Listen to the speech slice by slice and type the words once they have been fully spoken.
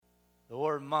The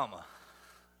word mama.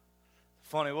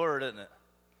 Funny word, isn't it?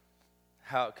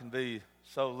 How it can be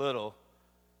so little,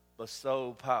 but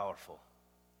so powerful.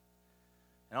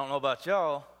 And I don't know about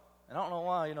y'all, and I don't know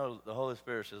why, the Holy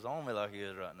Spirit is on me like he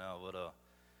is right now, but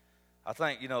I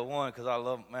think, one, because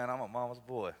I'm a mama's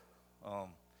boy.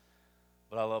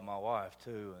 But I love my wife,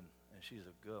 too, and she's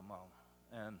a good mama.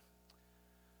 And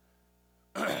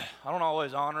I don't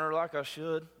always honor her like I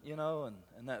should, and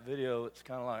in that video, it's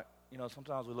kind of like,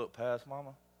 sometimes we look past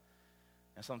mama,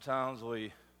 and sometimes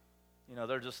we,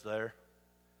 they're just there,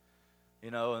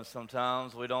 and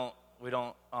sometimes we don't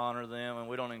honor them, and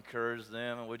we don't encourage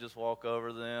them, and we just walk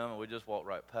over them, and we just walk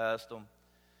right past them.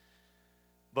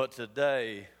 But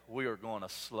today, we are going to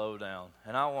slow down.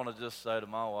 And I want to just say to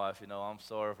my wife, I'm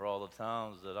sorry for all the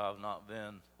times that I've not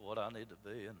been what I need to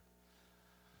be. And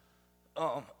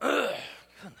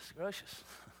goodness gracious.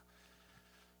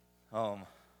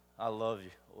 I love you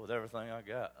with everything I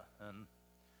got. And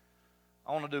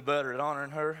I want to do better at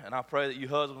honoring her. And I pray that you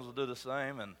husbands will do the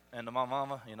same. And to my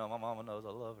mama, my mama knows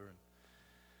I love her.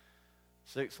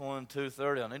 And 6'1",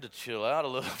 230, I need to chill out a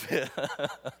little bit.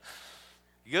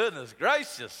 Goodness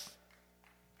gracious.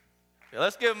 Yeah,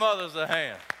 let's give mothers a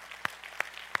hand.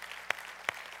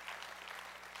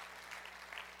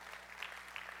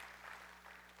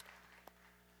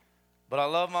 But I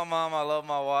love my mom, I love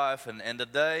my wife, and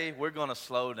today we're going to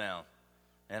slow down.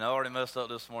 And I already messed up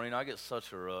this morning. I get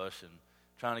such a rush and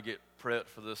trying to get prepped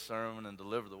for this sermon and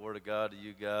deliver the Word of God to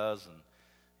you guys. And,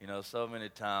 so many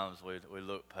times we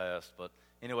look past. But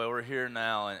anyway, we're here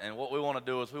now, and what we want to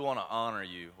do is we want to honor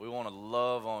you. We want to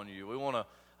love on you.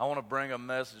 I want to bring a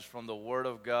message from the Word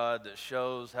of God that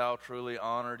shows how truly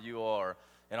honored you are.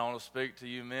 And I want to speak to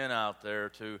you men out there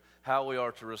to how we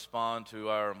are to respond to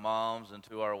our moms and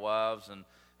to our wives. And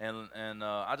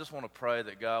I just want to pray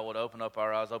that God would open up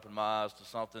our eyes, open my eyes to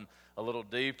something a little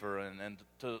deeper and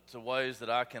to ways that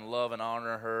I can love and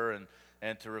honor her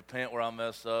and to repent where I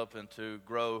mess up and to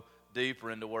grow deeper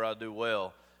into where I do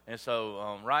well. And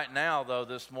so right now, though,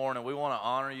 this morning, we want to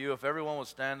honor you. If everyone would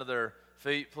stand to their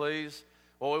feet, please.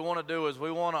 What we want to do is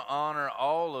we want to honor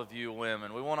all of you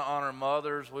women. We want to honor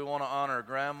mothers. We want to honor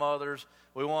grandmothers.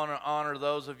 We want to honor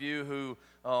those of you who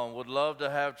would love to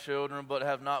have children but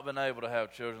have not been able to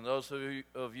have children. Those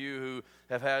of you who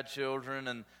have had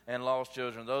children and lost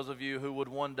children. Those of you who would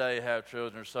one day have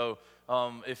children. So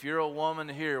if you're a woman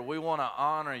here, we want to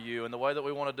honor you. And the way that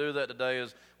we want to do that today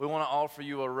is we want to offer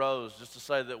you a rose just to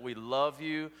say that we love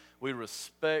you, we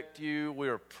respect you, we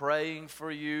are praying for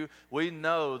you. We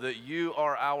know that you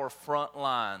are our front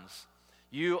lines.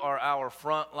 You are our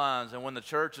front lines. And when the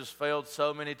church has failed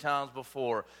so many times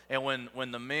before, and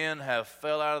when the men have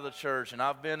fell out of the church, and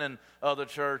I've been in other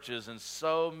churches, and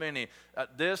so many,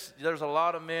 there's a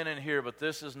lot of men in here, but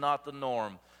this is not the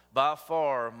norm. By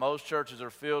far, most churches are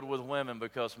filled with women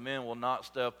because men will not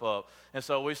step up. And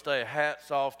so we say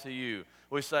hats off to you.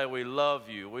 We say we love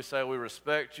you. We say we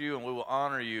respect you and we will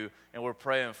honor you, and we're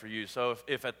praying for you. So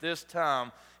if at this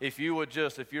time, if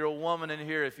you're a woman in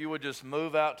here, if you would just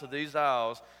move out to these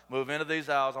aisles, move into these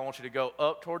aisles, I want you to go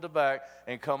up toward the back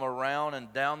and come around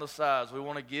and down the sides. We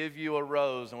want to give you a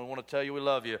rose, and we want to tell you we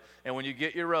love you. And when you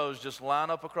get your rose, just line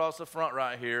up across the front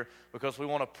right here because we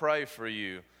want to pray for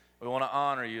you. We want to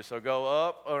honor you. So go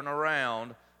up and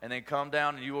around and then come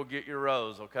down and you will get your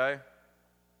rose, okay?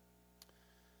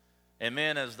 And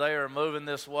men, as they are moving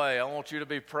this way, I want you to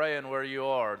be praying where you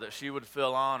are, that she would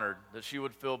feel honored, that she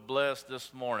would feel blessed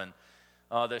this morning,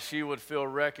 that she would feel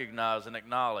recognized and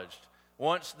acknowledged.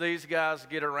 Once these guys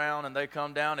get around and they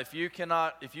come down, if you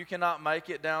cannot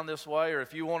make it down this way, or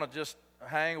if you want to just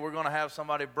hang, we're going to have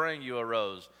somebody bring you a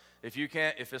rose. If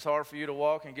it's hard for you to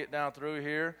walk and get down through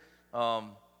here,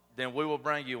 then we will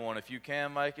bring you one. If you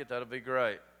can make it, that'll be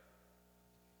great.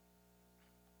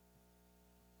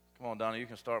 Come on, Donnie, you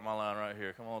can start my line right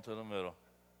here. Come on to the middle.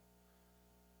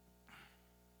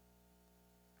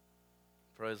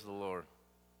 Praise the Lord.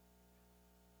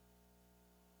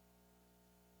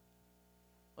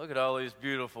 Look at all these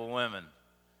beautiful women.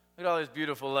 Look at all these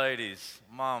beautiful ladies,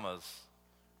 mamas,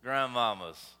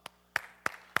 grandmamas.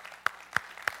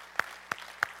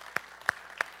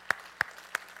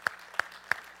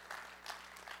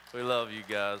 We love you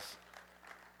guys.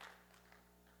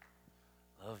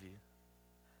 Love you.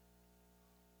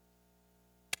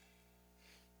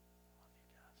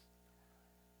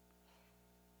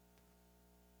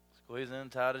 Squeeze in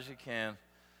tight as you can.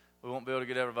 We won't be able to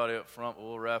get everybody up front, but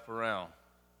we'll wrap around.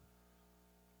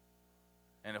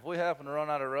 And if we happen to run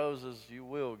out of roses, you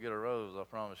will get a rose, I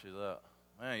promise you that.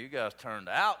 Man, you guys turned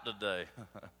out today.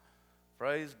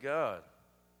 Praise God.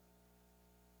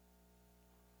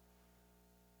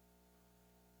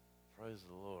 Praise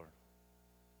the Lord.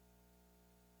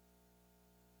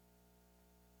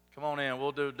 Come on in.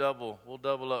 We'll do double. We'll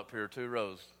double up here, 2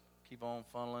 rows. Keep on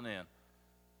funneling in.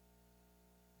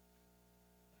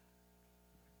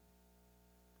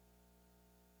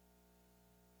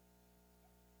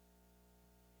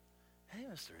 Hey,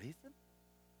 Mr. Ethan.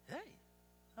 Hey,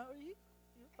 how are you?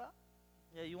 You fine?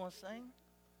 Yeah, you want to sing?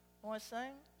 Want to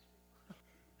sing?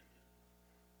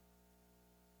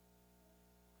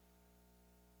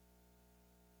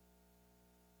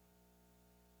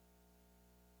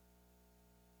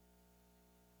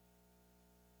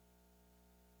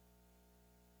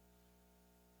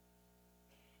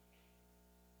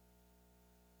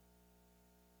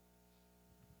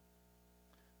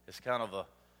 It's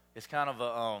kind of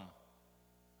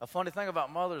a funny thing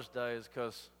about Mother's Day is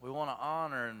because we want to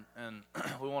honor and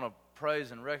we want to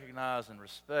praise and recognize and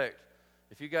respect.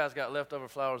 If you guys got leftover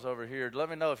flowers over here, let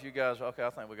me know if you guys, okay, I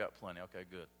think we got plenty. Okay,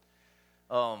 good.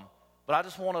 But I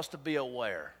just want us to be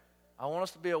aware. I want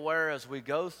us to be aware as we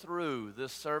go through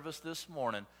this service this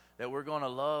morning that we're going to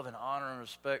love and honor and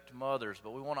respect mothers,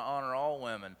 but we want to honor all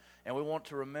women, and we want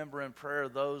to remember in prayer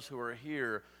those who are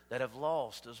here that have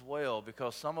lost as well,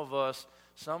 because some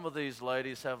of these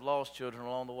ladies have lost children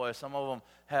along the way. Some of them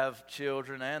have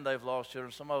children and they've lost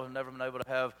children. Some of them have never been able to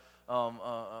have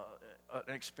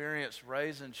an experience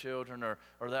raising children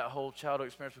or that whole childhood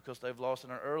experience because they've lost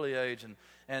in an early age.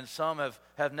 And some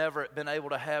have never been able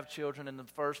to have children in the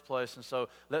first place. And so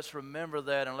let's remember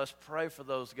that and let's pray for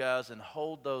those guys and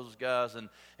hold those guys. And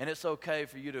it's okay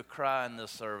for you to cry in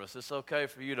this service. It's okay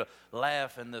for you to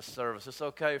laugh in this service. It's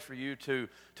okay for you to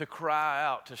cry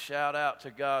out, to shout out to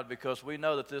God, because we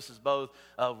know that this is both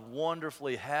a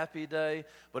wonderfully happy day,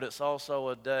 but it's also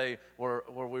a day where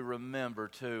we remember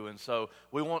too. And so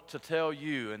we want to tell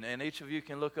you, and each of you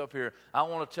can look up here, I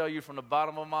want to tell you from the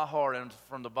bottom of my heart and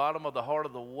from the bottom of the heart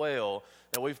of the well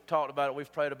that we've talked about it,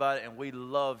 we've prayed about it, and we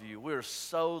love you. We're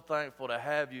so thankful to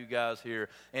have you guys here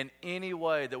in any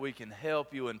way that we can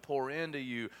help you and pour into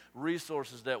you,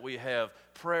 resources that we have,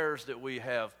 prayers that we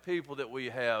have, people that we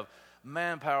have,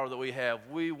 manpower that we have.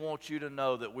 We want you to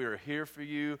know that we are here for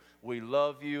you, we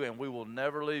love you, and we will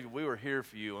never leave you. We are here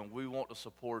for you, and we want to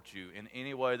support you in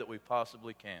any way that we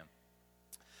possibly can.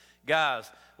 Guys,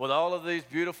 with all of these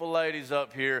beautiful ladies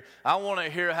up here, I want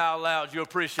to hear how loud you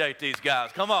appreciate these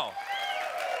guys. Come on.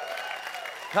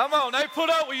 Come on, they put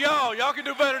up with y'all. Y'all can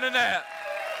do better than that.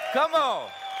 Come on.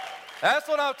 That's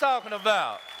what I'm talking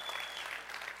about.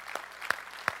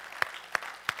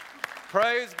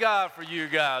 Praise God for you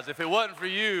guys. If it wasn't for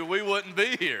you, we wouldn't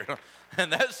be here. And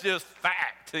that's just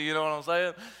fact, you know what I'm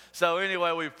saying? So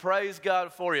anyway, we praise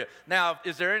God for you. Now,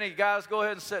 is there any, guys, go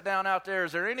ahead and sit down out there.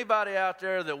 Is there anybody out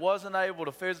there that wasn't able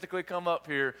to physically come up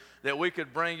here that we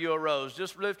could bring you a rose?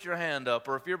 Just lift your hand up.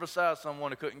 Or if you're beside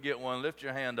someone who couldn't get one, lift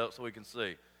your hand up so we can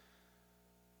see.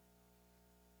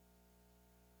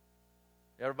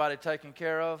 Everybody taken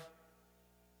care of?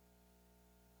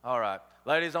 All right.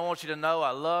 Ladies, I want you to know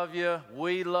I love you,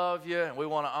 we love you, and we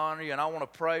want to honor you, and I want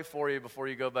to pray for you before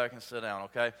you go back and sit down,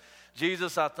 okay?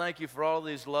 Jesus, I thank you for all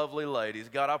these lovely ladies.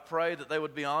 God, I pray that they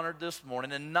would be honored this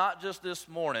morning, and not just this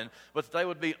morning, but that they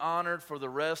would be honored for the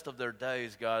rest of their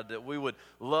days, God, that we would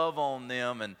love on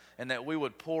them and that we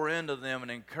would pour into them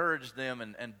and encourage them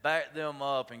and back them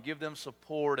up and give them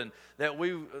support, and that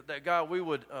God, we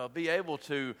would be able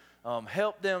to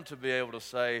help them to be able to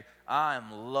say, I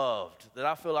am loved, that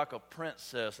I feel like a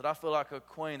princess, that I feel like a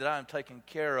queen, that I am taken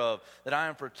care of, that I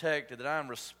am protected, that I am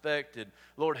respected.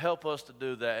 Lord, help us to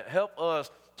do that. Help us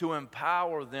to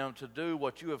empower them to do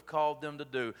what you have called them to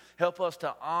do. Help us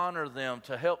to honor them,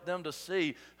 to help them to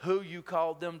see who you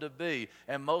called them to be.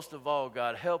 And most of all,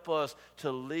 God, help us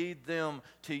to lead them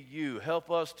to you. Help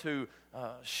us to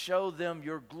show them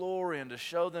your glory and to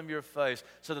show them your face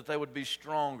so that they would be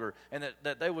stronger and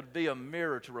that they would be a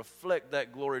mirror to reflect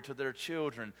that glory to their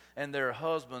children and their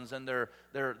husbands and their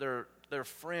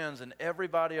friends and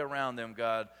everybody around them,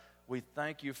 God. We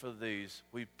thank you for these.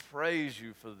 We praise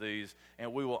you for these,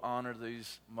 and we will honor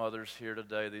these mothers here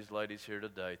today, these ladies here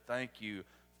today. Thank you,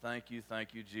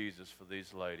 Jesus, for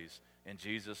these ladies. In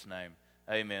Jesus' name,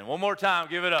 amen. One more time,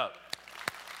 give it up.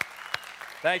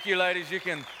 Thank you, ladies. You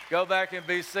can go back and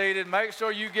be seated. Make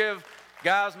sure you give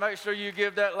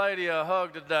that lady a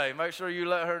hug today. Make sure you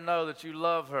let her know that you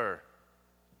love her.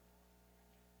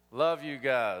 Love you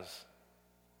guys.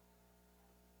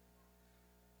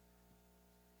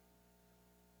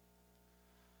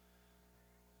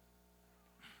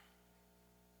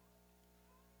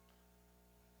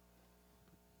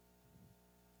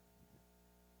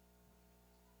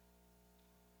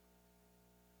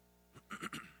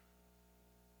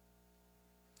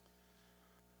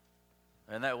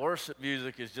 And that worship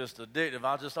music is just addictive.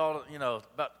 About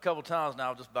a couple times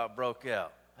now, I just about broke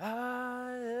out.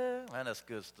 Yeah. Man, that's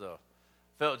good stuff.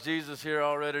 Felt Jesus here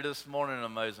already this morning in an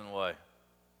amazing way.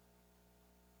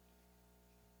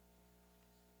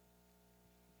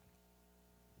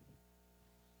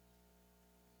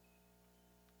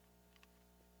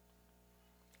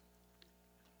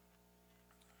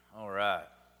 All right.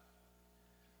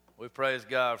 We praise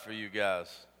God for you guys.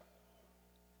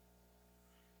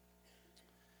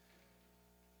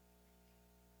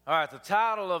 All right, the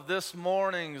title of this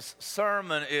morning's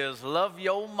sermon is Love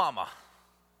Your Mama.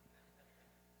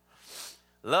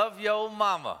 Love Your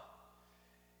Mama.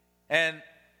 And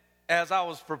as I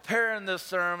was preparing this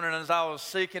sermon and as I was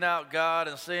seeking out God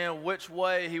and seeing which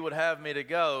way He would have me to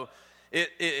go,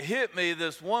 it hit me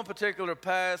this one particular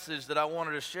passage that I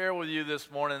wanted to share with you this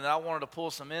morning, and I wanted to pull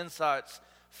some insights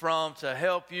from to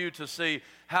help you to see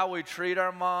how we treat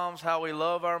our moms, how we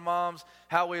love our moms,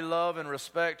 how we love and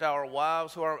respect our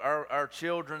wives who are our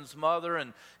children's mother.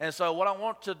 And so what I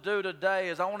want to do today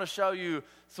is I want to show you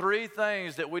 3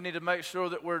 things that we need to make sure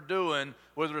that we're doing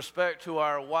with respect to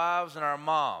our wives and our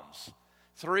moms.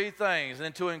 3 things.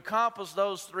 And to encompass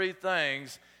those 3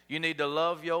 things, you need to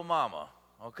love your mama,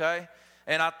 okay?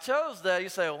 And I chose that. You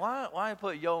say, why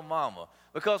put your mama?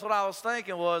 Because what I was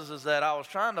thinking is that I was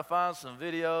trying to find some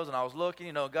videos and I was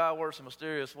looking, God works in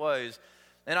mysterious ways.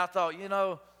 And I thought,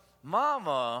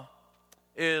 mama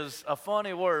is a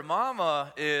funny word.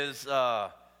 Mama is,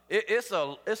 it's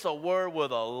a word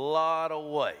with a lot of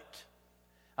weight.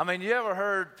 I mean, you ever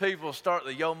heard people start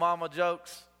the yo mama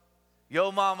jokes?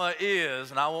 Yo mama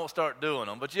is, and I won't start doing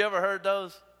them. But you ever heard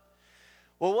those?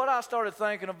 Well, what I started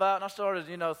thinking about, and I started,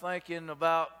 thinking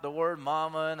about the word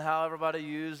mama and how everybody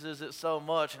uses it so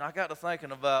much, and I got to thinking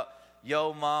about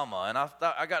yo mama, and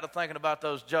I got to thinking about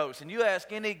those jokes. And you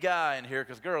ask any guy in here,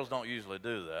 because girls don't usually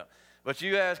do that, but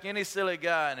you ask any silly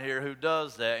guy in here who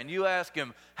does that, and you ask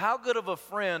him, how good of a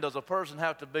friend does a person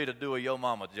have to be to do a yo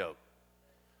mama joke?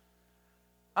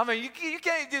 I mean, you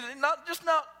can't do it. Not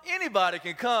anybody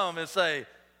can come and say,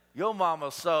 yo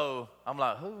mama, so I'm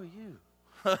like, who are you?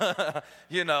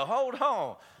 Hold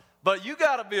on. But you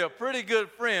got to be a pretty good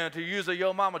friend to use a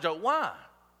yo mama joke. Why?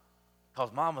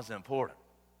 Because mama's important.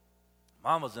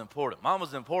 Mama's important.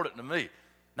 Mama's important to me.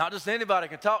 Not just anybody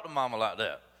can talk to mama like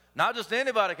that. Not just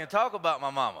anybody can talk about my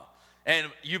mama. And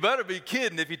you better be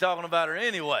kidding if you're talking about her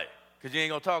anyway, because you ain't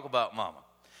going to talk about mama.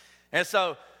 And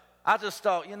so I just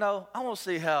thought, I want to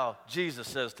see how Jesus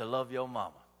says to love your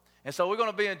mama. And so we're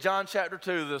going to be in John chapter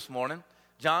 2 this morning.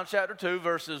 John chapter 2,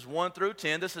 verses 1 through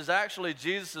 10. This is actually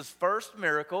Jesus' first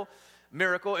miracle.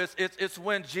 It's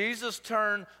when Jesus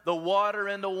turned the water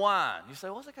into wine. You say,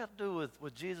 what's it got to do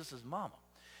with Jesus' mama?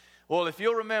 Well, if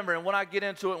you'll remember, and when I get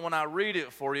into it, when I read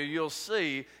it for you, you'll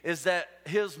see is that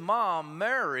his mom,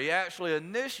 Mary, actually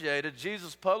initiated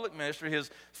Jesus' public ministry,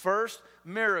 his first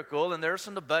miracle, and there's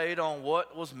some debate on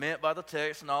what was meant by the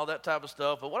text and all that type of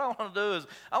stuff. But what I want to do is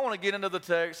I want to get into the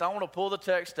text. I want to pull the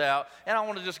text out, and I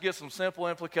want to just get some simple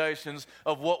implications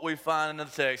of what we find in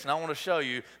the text. And I want to show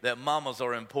you that mamas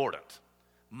are important.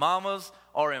 Mamas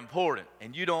are important,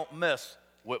 and you don't mess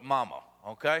with mama,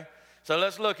 okay? So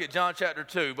let's look at John chapter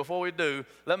 2. Before we do,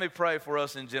 let me pray for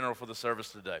us in general for the service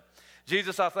today.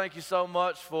 Jesus, I thank you so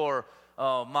much for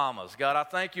mamas. God, I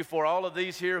thank you for all of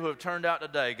these here who have turned out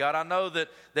today. God, I know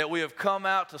that we have come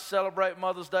out to celebrate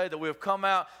Mother's Day, that we have come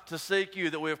out to seek you,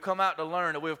 that we have come out to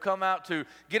learn, that we have come out to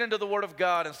get into the Word of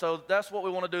God. And so that's what we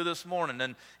want to do this morning.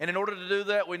 And in order to do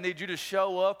that, we need you to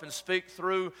show up and speak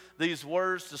through these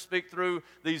words, to speak through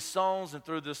these songs and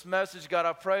through this message. God,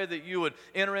 I pray that you would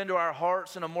enter into our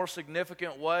hearts in a more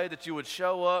significant way, that you would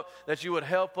show up, that you would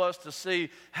help us to see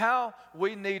how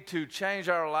we need to change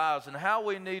our lives and how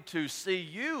we need to see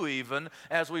you even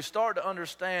as we start to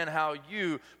understand how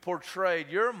you portrayed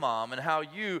your mom and how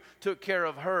you took care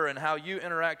of her and how you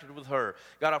interacted with her.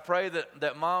 God, I pray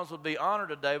that moms would be honored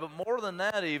today, but more than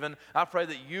that even, I pray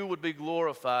that you would be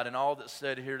glorified in all that's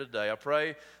said here today. I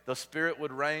pray the Spirit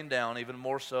would rain down even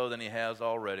more so than he has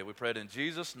already. We pray it in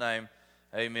Jesus' name,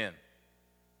 amen.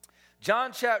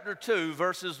 John chapter 2,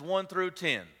 verses 1 through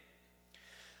 10.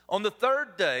 On the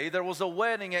 3rd day, there was a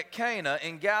wedding at Cana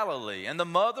in Galilee, and the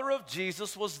mother of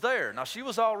Jesus was there. Now, she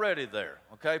was already there,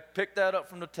 okay? Pick that up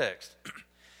from the text.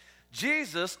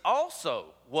 Jesus also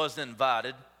was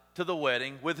invited to the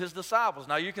wedding with his disciples.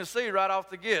 Now, you can see right off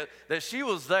the get that she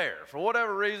was there. For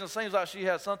whatever reason, it seems like she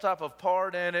had some type of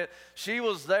part in it. She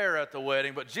was there at the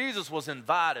wedding, but Jesus was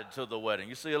invited to the wedding.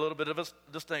 You see a little bit of a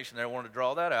distinction there. I wanted to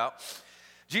draw that out.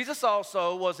 Jesus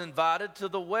also was invited to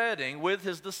the wedding with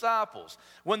his disciples.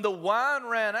 When the wine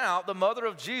ran out, the mother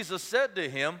of Jesus said to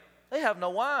him, "They have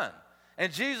no wine."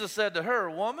 And Jesus said to her,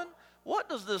 "Woman, what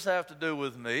does this have to do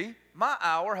with me? My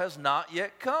hour has not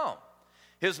yet come."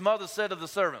 His mother said to the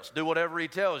servants, "Do whatever he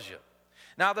tells you."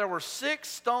 Now there were 6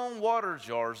 stone water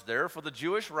jars there for the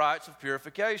Jewish rites of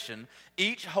purification,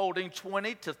 each holding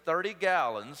 20 to 30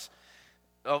 gallons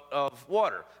of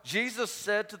water. Jesus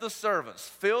said to the servants,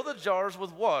 "Fill the jars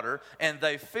with water," and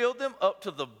they filled them up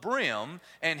to the brim.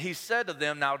 And he said to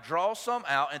them, "Now draw some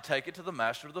out and take it to the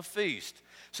master of the feast."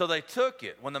 So they took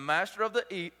it. When the master of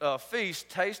the feast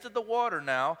tasted the water,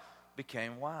 now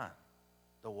became wine.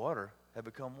 The water had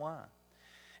become wine.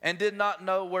 And did not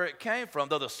know where it came from,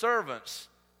 though the servants,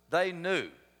 they knew.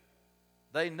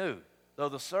 They knew, though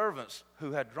the servants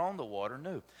who had drawn the water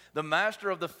knew. The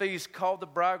master of the feast called the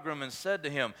bridegroom and said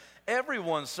to him,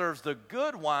 "Everyone serves the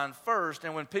good wine first,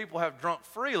 and when people have drunk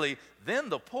freely, then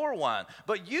the poor wine.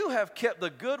 But you have kept the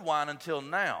good wine until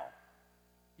now."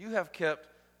 You have kept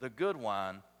the good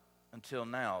wine until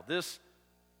now. This,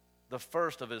 the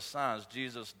first of his signs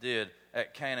Jesus did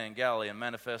at Cana in Galilee, and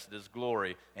manifested his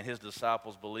glory, and his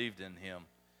disciples believed in him.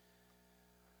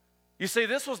 You see,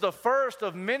 this was the first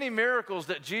of many miracles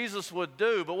that Jesus would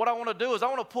do. But what I want to do is I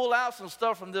want to pull out some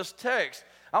stuff from this text.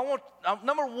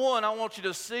 Number one, I want you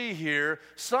to see here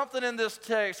something in this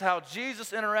text, how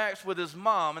Jesus interacts with his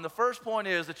mom. And the first point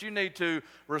is that you need to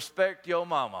respect your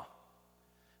mama.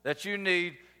 That you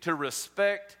need to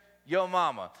respect your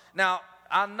mama. Now,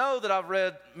 I know that I've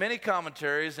read many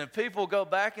commentaries, and people go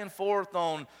back and forth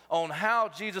on how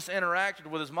Jesus interacted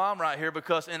with his mom right here,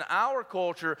 because in our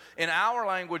culture, in our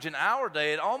language, in our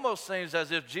day, it almost seems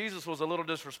as if Jesus was a little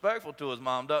disrespectful to his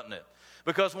mom, doesn't it?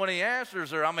 Because when he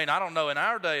answers her, I mean, I don't know, in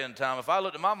our day and time, if I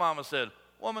looked at my mom and said,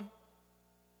 "Woman,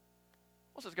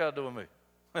 what's this got to do with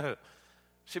me?"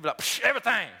 She'd be like, "Psh,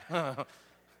 everything."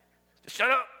 Just shut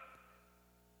up.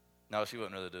 No, she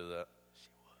wouldn't really do that.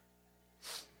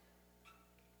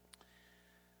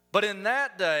 But in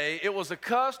that day, it was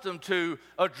accustomed to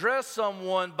address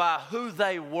someone by who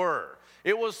they were.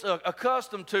 It was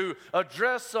accustomed to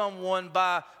address someone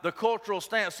by the cultural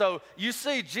stance. So you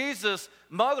see Jesus'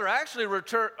 mother actually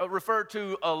referred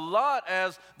to a lot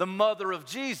as the mother of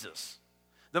Jesus.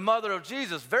 The mother of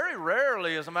Jesus. Very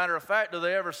rarely, as a matter of fact, do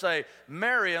they ever say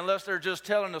Mary, unless they're just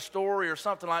telling a story or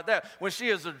something like that. When she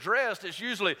is addressed, it's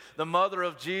usually the mother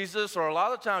of Jesus, or a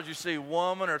lot of times you see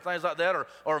woman or things like that,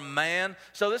 or man.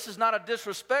 So this is not a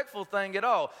disrespectful thing at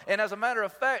all. And as a matter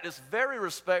of fact, it's very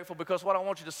respectful, because what I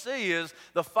want you to see is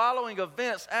the following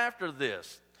events after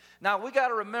this. Now, we got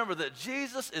to remember that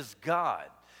Jesus is God.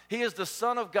 He is the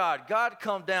Son of God. God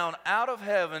come down out of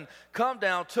heaven, come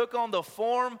down, took on the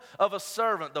form of a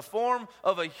servant, the form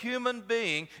of a human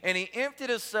being, and he emptied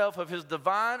himself of his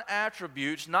divine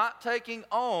attributes, not taking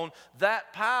on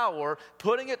that power,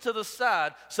 putting it to the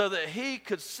side so that he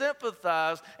could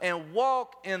sympathize and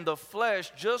walk in the flesh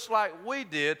just like we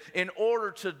did in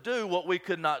order to do what we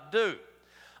could not do.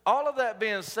 All of that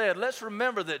being said, let's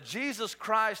remember that Jesus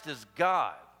Christ is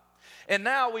God. And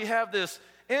now we have this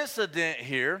incident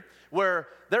here where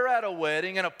they're at a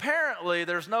wedding, and apparently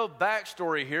there's no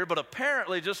backstory here, but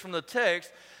apparently just from the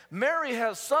text, Mary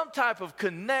has some type of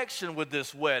connection with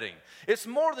this wedding. It's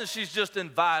more than she's just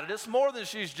invited. It's more than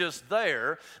she's just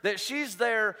there, that she's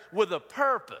there with a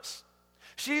purpose.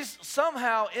 She's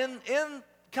somehow in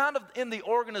the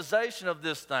organization of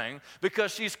this thing,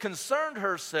 because she's concerned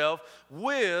herself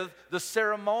with the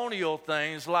ceremonial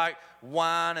things like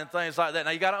wine and things like that.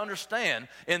 Now, you got to understand,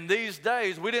 in these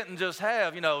days, we didn't just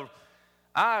have,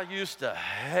 I used to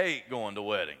hate going to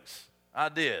weddings. I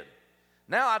did.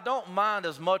 Now, I don't mind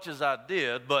as much as I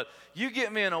did, but you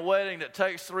get me in a wedding that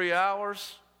takes 3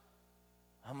 hours,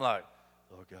 I'm like,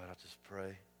 "Oh, God, I just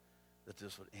pray that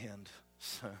this would end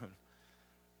soon."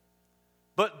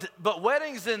 But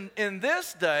weddings in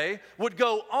this day would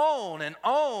go on and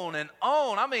on and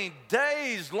on. I mean,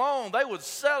 days long. They would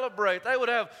celebrate. They would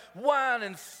have wine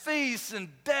and feasts and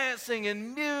dancing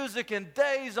and music, and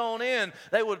days on end.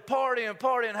 They would party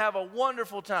and have a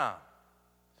wonderful time.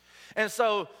 And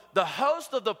so the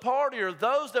host of the party, or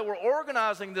those that were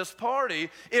organizing this party,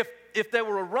 if they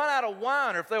were to run out of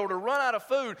wine, or if they were to run out of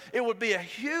food, it would be a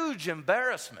huge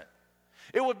embarrassment.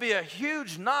 It would be a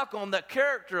huge knock on the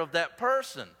character of that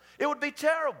person. It would be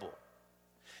terrible.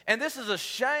 And this is a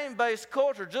shame-based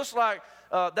culture, just like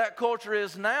that culture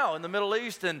is now in the Middle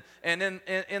East and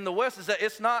in the West. Is that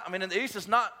it's not? I mean, in the East, it's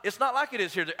not like it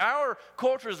is here. Our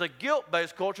culture is a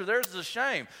guilt-based culture. Theirs is a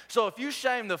shame. So if you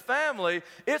shame the family,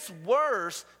 it's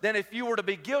worse than if you were to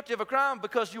be guilty of a crime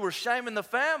because you were shaming the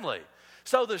family.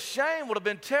 So the shame would have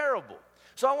been terrible.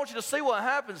 So I want you to see what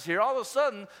happens here. All of a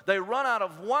sudden, they run out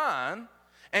of wine.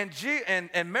 And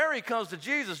Mary comes to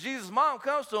Jesus. Jesus' mom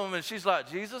comes to him, and she's like,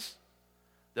 "Jesus,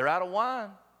 They're out of wine.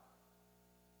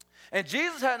 And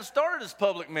Jesus hadn't started his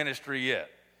public ministry yet.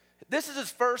 This is his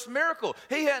first miracle.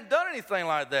 He hadn't done anything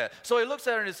like that. So he looks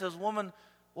at her and he says, woman,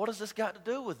 what does this got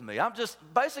to do with me? I'm just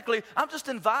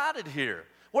invited here.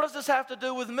 What does this have to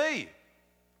do with me?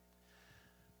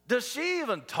 Does she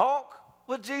even talk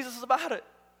with Jesus about it?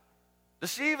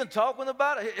 Does she even talk with him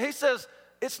about it? He says,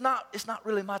 it's not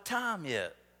really my time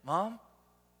yet, Mom.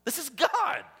 This is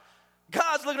God.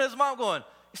 God's looking at his mom going,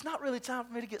 it's not really time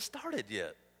for me to get started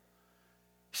yet.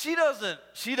 She doesn't,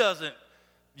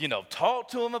 talk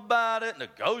to him about it,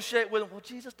 negotiate with him. Well,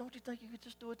 Jesus, don't you think you could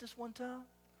just do it this one time?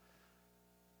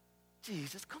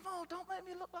 Jesus, come on, don't make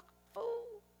me look like a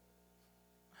fool.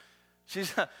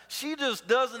 She just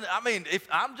doesn't, if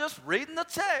I'm just reading the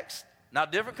text, now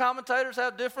different commentators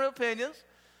have different opinions,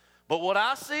 but what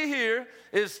I see here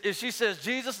is she says,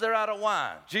 Jesus, they're out of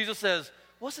wine. Jesus says,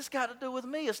 what's this got to do with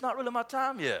me? It's not really my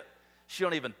time yet. She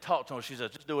don't even talk to him. She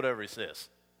says, just do whatever he says.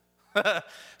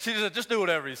 She said, just do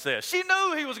whatever he says. She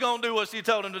knew he was going to do what she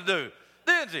told him to do,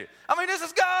 didn't she? This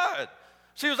is God.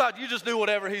 She was like, you just do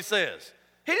whatever he says.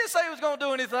 He didn't say he was going to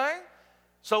do anything.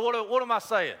 So what am I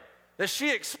saying? That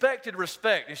she expected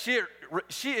respect. And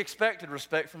she expected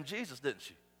respect from Jesus, didn't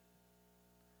she?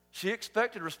 She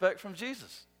expected respect from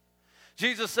Jesus.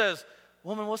 Jesus says,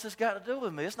 woman, what's this got to do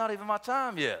with me? It's not even my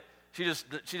time yet. She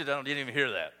didn't even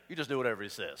hear that. You just do whatever he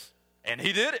says. And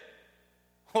he did it.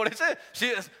 What he said,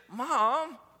 she says,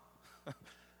 Mom,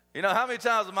 how many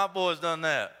times have my boys done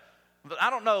that? But I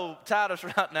don't know Titus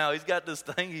right now. He's got this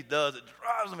thing he does. It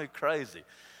drives me crazy.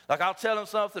 Like I'll tell him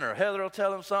something or Heather will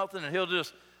tell him something and he'll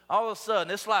just, all of a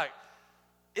sudden, it's like,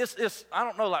 I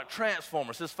don't know, like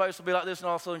Transformers. His face will be like this and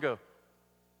all of a sudden go,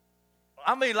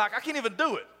 I can't even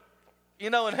do it.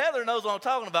 And Heather knows what I'm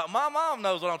talking about. My mom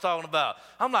knows what I'm talking about.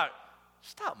 I'm like,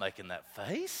 stop making that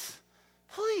face.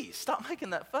 Please, stop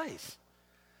making that face.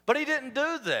 But he didn't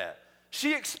do that.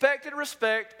 She expected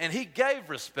respect, and he gave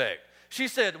respect. She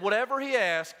said, whatever he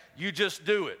asks, you just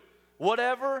do it.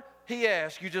 Whatever he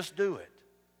asks, you just do it.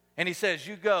 And he says,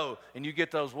 you go and you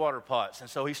get those water pots. And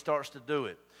so he starts to do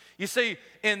it. You see,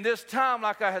 in this time,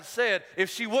 like I had said, if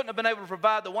she wouldn't have been able to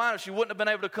provide the wine, if she wouldn't have been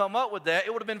able to come up with that,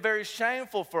 it would have been very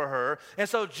shameful for her. And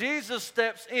so Jesus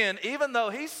steps in, even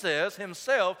though he says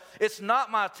himself, it's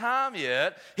not my time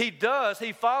yet. He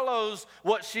follows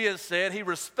what she has said. He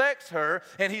respects her,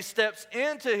 and he steps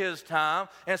into his time.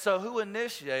 And so who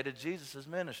initiated Jesus'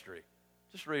 ministry?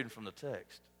 Just reading from the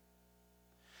text.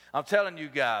 I'm telling you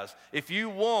guys, if you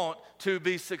want to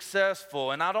be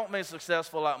successful, and I don't mean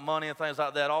successful like money and things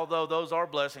like that, although those are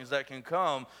blessings that can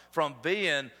come from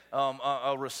being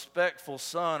a respectful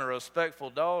son or a respectful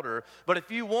daughter, but if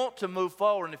you want to move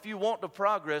forward and if you want to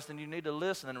progress, then you need to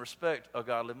listen and respect a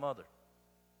godly mother.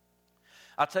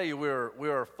 I tell you, we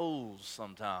are fools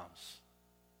sometimes.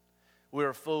 We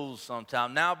are fools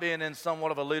sometimes. Now being in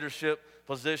somewhat of a leadership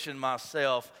position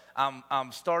myself,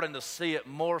 I'm starting to see it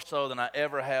more so than I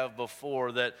ever have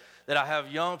before, that I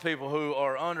have young people who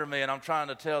are under me, and I'm trying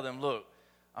to tell them, look,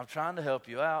 I'm trying to help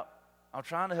you out. I'm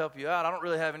trying to help you out. I don't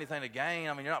really have anything to gain.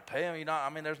 You're not paying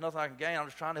me. There's nothing I can gain. I'm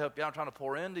just trying to help you out. I'm trying to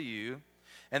pour into you.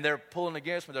 And they're pulling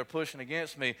against me. They're pushing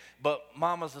against me. But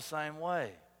Mama's the same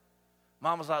way.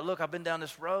 Mama's like, look, I've been down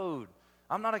this road.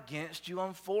 I'm not against you.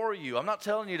 I'm for you. I'm not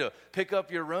telling you to pick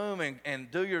up your room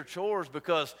and do your chores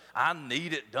because I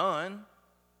need it done.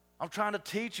 I'm trying to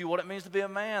teach you what it means to be a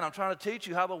man. I'm trying to teach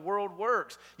you how the world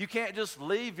works. You can't just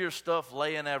leave your stuff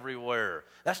laying everywhere.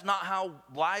 That's not how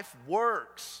life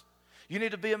works. You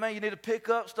need to be a man. You need to pick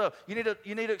up stuff. You need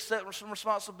to accept some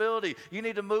responsibility. You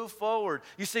need to move forward.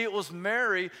 You see, it was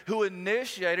Mary who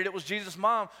initiated. It was Jesus'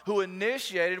 mom who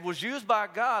initiated, was used by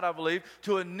God, I believe,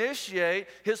 to initiate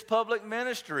his public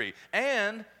ministry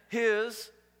and his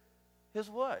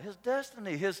what? His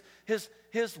destiny, his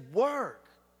work,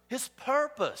 his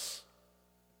purpose.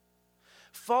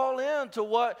 Fall into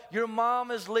what your mom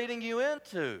is leading you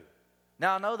into.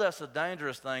 Now, I know that's a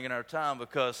dangerous thing in our time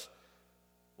because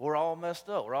we're all messed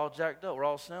up. We're all jacked up. We're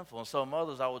all sinful. And so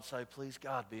mothers, I would say, please,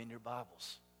 God, be in your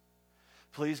Bibles.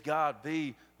 Please, God,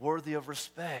 be worthy of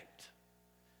respect.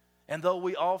 And though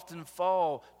we often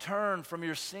fall, turn from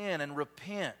your sin and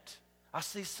repent. I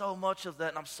see so much of that,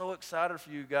 and I'm so excited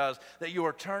for you guys that you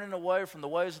are turning away from the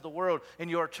ways of the world and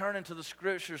you are turning to the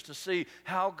Scriptures to see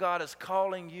how God is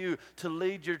calling you to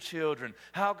lead your children,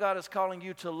 how God is calling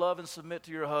you to love and submit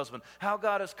to your husband, how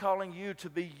God is calling you to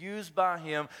be used by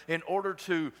him in order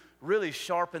to really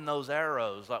sharpen those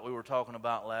arrows like we were talking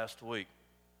about last week.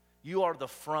 You are the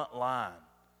front line.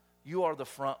 You are the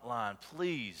front line.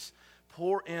 Please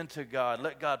pour into God.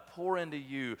 Let God pour into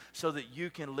you so that you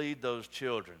can lead those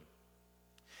children.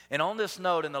 And on this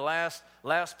note, in the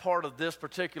last part of this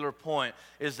particular point,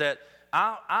 is that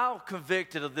I'm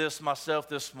convicted of this myself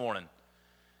this morning.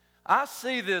 I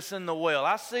see this in the well.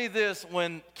 I see this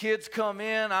when kids come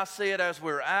in. I see it as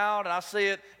we're out. And I see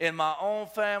it in my own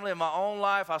family, in my own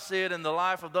life. I see it in the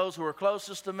life of those who are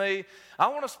closest to me. I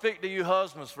want to speak to you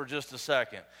husbands for just a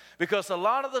second. Because a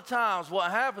lot of the times what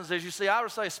happens is, you see, I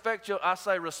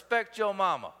say respect your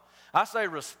mama. I say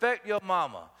respect your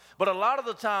mama. But a lot of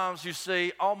the times, you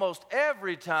see, almost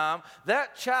every time,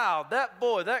 that child, that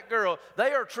boy, that girl,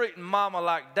 they are treating mama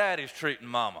like daddy's treating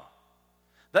mama.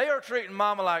 They are treating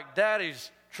mama like daddy's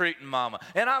treating mama.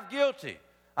 And I'm guilty.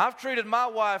 I've treated my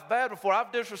wife bad before.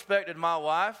 I've disrespected my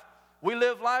wife. We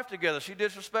live life together. She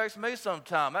disrespects me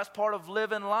sometimes. That's part of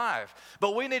living life.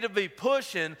 But we need to be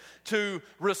pushing to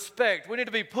respect. We need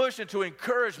to be pushing to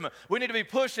encouragement. We need to be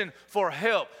pushing for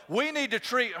help. We need to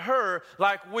treat her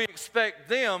like we expect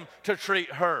them to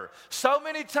treat her. So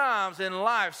many times in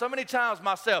life, so many times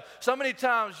myself, so many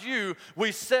times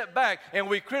we sit back and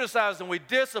we criticize and we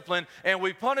discipline and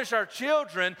we punish our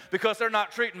children because they're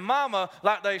not treating mama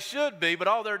like they should be, but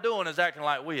all they're doing is acting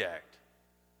like we act.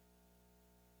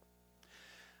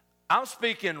 I'm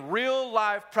speaking real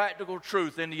life, practical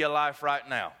truth into your life right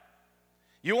now.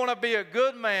 You want to be a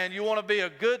good man, you want to be a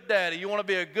good daddy, you want to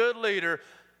be a good leader,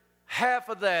 half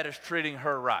of that is treating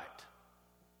her right.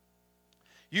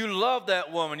 You love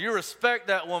that woman, you respect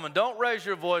that woman, don't raise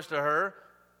your voice to her.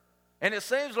 And it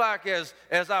seems like as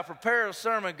I prepare a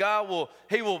sermon, God will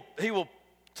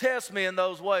test me in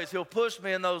those ways, He'll push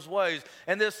me in those ways.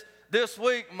 And this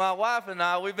week, my wife and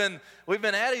I, we've been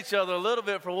at each other a little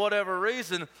bit for whatever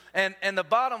reason, and the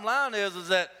bottom line is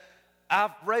that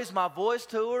I've raised my voice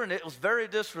to her, and it was very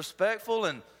disrespectful,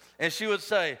 and she would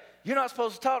say, "You're not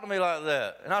supposed to talk to me like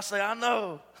that." And I say, "I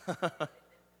know."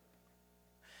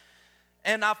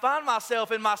 And I find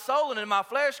myself in my soul and in my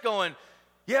flesh going,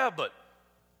 "Yeah, but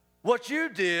what you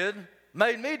did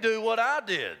made me do what I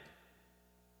did."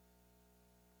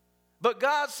 But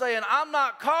God's saying, I'm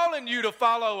not calling you to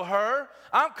follow her.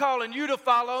 I'm calling you to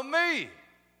follow me.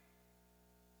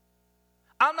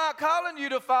 I'm not calling you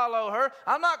to follow her.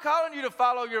 I'm not calling you to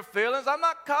follow your feelings. I'm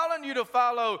not calling you to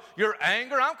follow your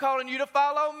anger. I'm calling you to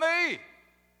follow me.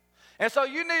 And so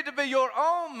you need to be your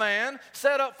own man,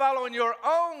 set up following your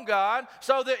own God,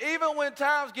 so that even when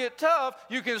times get tough,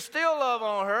 you can still love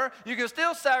on her, you can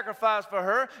still sacrifice for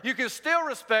her, you can still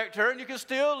respect her, and you can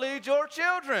still lead your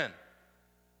children.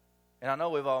 And I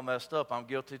know we've all messed up. I'm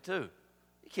guilty too.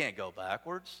 You can't go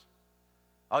backwards.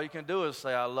 All you can do is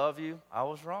say, I love you, I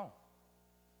was wrong.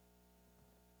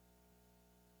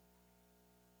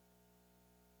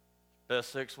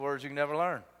 Best 6 words you can never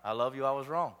learn. I love you, I was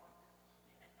wrong.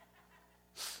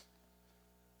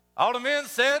 All the men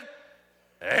said,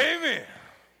 amen.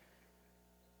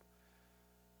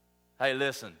 Hey,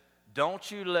 listen,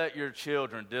 don't you let your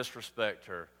children disrespect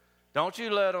her. Don't you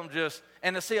let them just,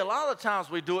 and to see, a lot of the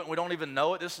times we do it and we don't even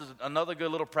know it. This is another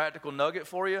good little practical nugget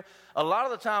for you. A lot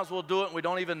of the times we'll do it and we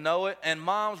don't even know it, and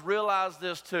moms realize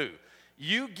this too.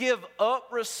 You give up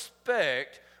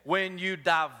respect when you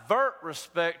divert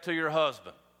respect to your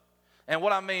husband. And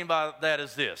what I mean by that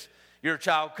is this. Your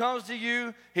child comes to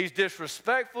you, he's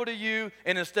disrespectful to you,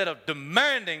 and instead of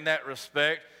demanding that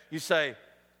respect, you say,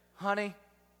 honey,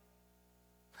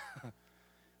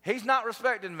 he's not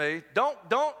respecting me. Don't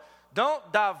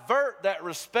divert that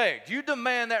respect. You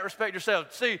demand that respect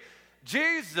yourself. See,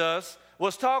 Jesus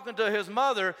was talking to his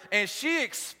mother, and she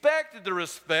expected the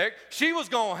respect. She was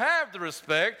going to have the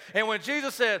respect. And when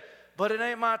Jesus said, but it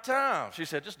ain't my time, she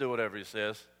said, just do whatever he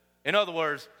says. In other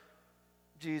words,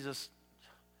 Jesus,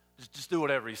 just do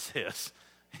whatever he says.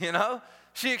 You know?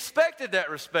 She expected that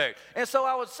respect. And so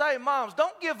I would say, moms,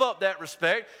 don't give up that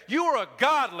respect. You are a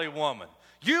godly woman.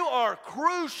 You are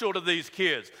crucial to these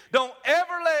kids. Don't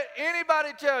ever let anybody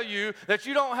tell you that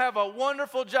you don't have a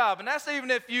wonderful job. And that's even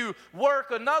if you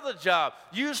work another job.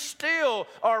 You still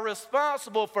are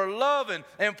responsible for loving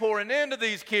and pouring into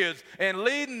these kids and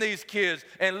leading these kids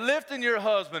and lifting your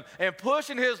husband and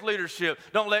pushing his leadership.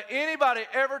 Don't let anybody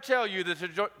ever tell you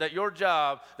that your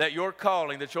job, that your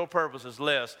calling, that your purpose is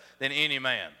less than any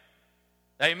man.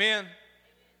 Amen?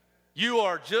 You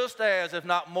are just as, if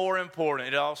not more important.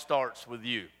 It all starts with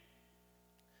you.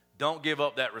 Don't give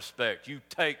up that respect. You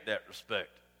take that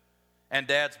respect. And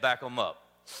dads, back them up.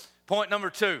 Point number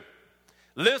 2,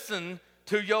 listen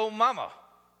to your mama.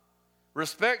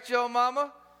 Respect your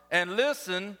mama and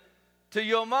listen to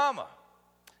your mama.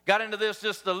 Got into this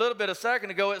just a little bit a second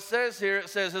ago. It says here,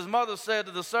 his mother said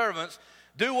to the servants,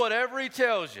 do whatever he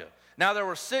tells you. Now there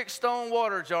were 6 stone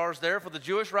water jars there for the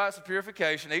Jewish rites of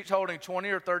purification, each holding 20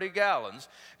 or 30 gallons.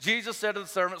 Jesus said to the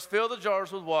servants, fill the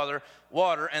jars with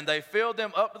water, and they filled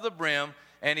them up to the brim.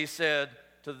 And he said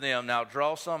to them, now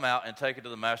draw some out and take it to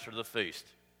the master of the feast.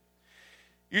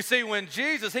 You see, when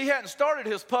Jesus, he hadn't started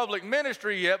his public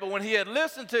ministry yet, but when he had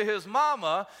listened to his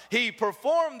mama, he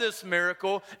performed this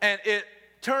miracle, and it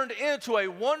turned into a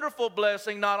wonderful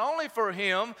blessing, not only for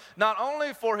him, not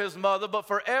only for his mother, but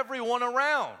for everyone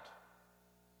around.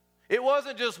 It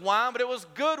wasn't just wine, but it was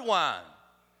good wine.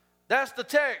 That's the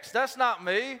text. That's not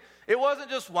me. It wasn't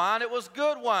just wine, it was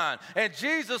good wine. And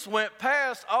Jesus went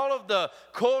past all of the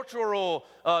cultural,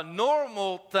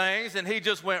 normal things, and he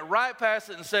just went right past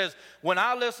it and says, when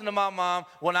I listen to my mom,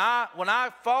 when I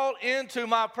fall into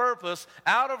my purpose,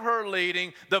 out of her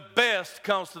leading, the best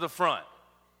comes to the front.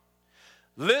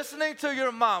 Listening to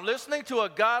your mom, listening to a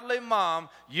godly mom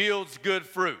yields good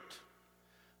fruit.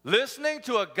 Listening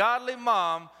to a godly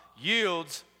mom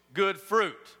yields good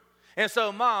fruit. And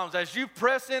so, moms, as you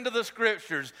press into the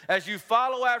scriptures, as you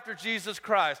follow after Jesus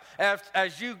Christ,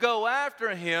 as you go after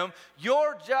him,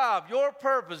 your job, your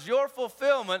purpose, your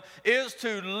fulfillment is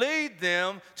to lead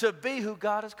them to be who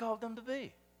God has called them to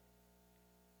be.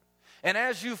 And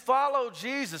as you follow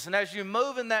Jesus and as you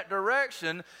move in that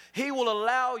direction, he will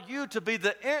allow you to be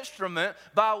the instrument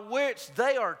by which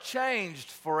they are changed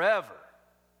forever.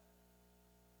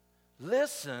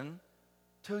 Listen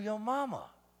to your mama,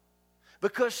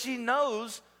 because she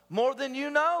knows more than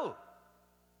you know.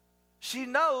 She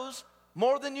knows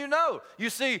more than you know.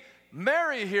 You see,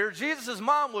 Mary here, Jesus'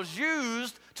 mom, was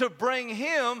used to bring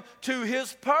him to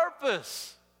his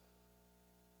purpose.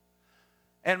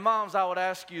 And moms, I would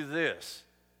ask you this.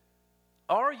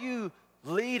 Are you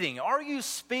leading? Are you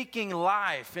speaking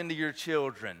life into your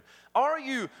children? Are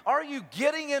you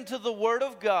getting into the Word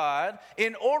of God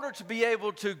in order to be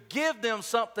able to give them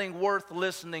something worth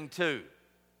listening to?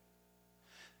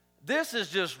 This is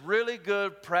just really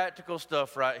good practical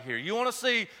stuff right here. You want to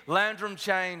see Landrum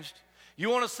changed? You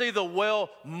want to see the well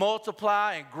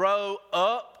multiply and grow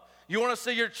up? You want to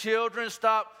see your children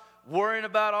stop worrying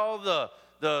about all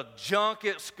the junk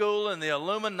at school and the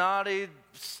Illuminati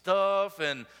stuff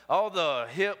and all the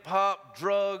hip-hop,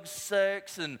 drugs,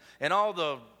 sex, and all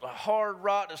the hard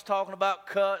rock that's talking about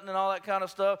cutting and all that kind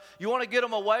of stuff? You want to get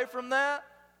them away from that?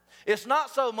 It's not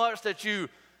so much that you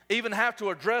even have to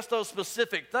address those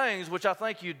specific things, which I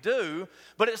think you do,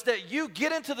 but it's that you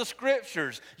get into the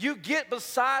scriptures, you get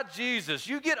beside Jesus,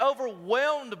 you get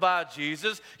overwhelmed by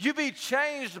Jesus, you be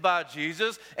changed by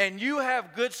Jesus, and you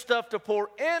have good stuff to pour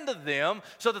into them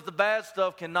so that the bad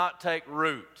stuff cannot take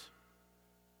root.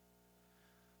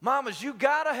 Mamas, you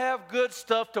got to have good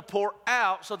stuff to pour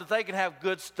out so that they can have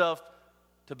good stuff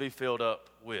to be filled up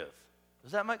with.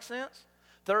 Does that make sense?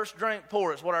 Thirst, drink,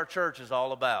 pour. It's what our church is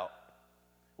all about.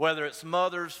 Whether it's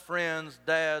mothers, friends,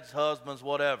 dads, husbands,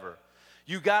 whatever.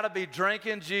 You got to be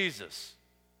drinking Jesus.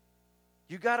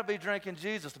 You got to be drinking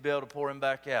Jesus to be able to pour him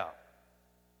back out.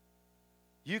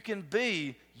 You can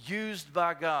be used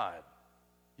by God.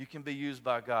 You can be used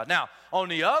by God. Now, on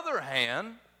the other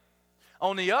hand,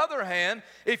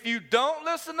 if you don't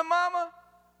listen to mama,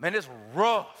 man, it's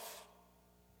rough.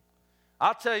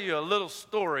 I'll tell you a little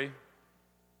story.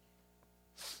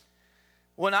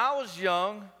 When I was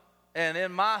young, and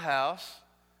in my house,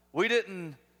 we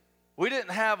didn't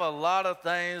have a lot of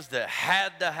things that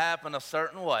had to happen a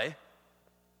certain way,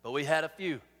 but we had a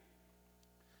few.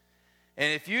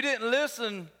 And if you didn't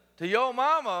listen to your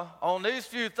mama on these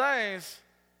few things,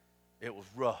 it was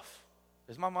rough.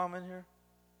 Is my mom in here?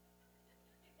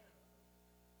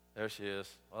 There she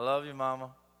is. I love you,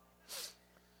 mama.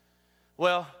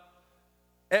 Well,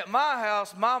 at my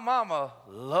house, my mama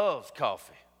loves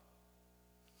coffee.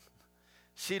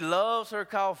 She loves her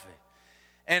coffee.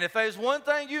 And if there's one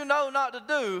thing you know not to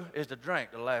do, is to drink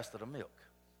the last of the milk.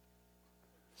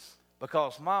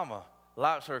 Because mama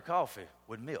likes her coffee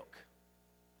with milk.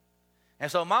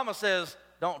 And so mama says,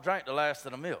 don't drink the last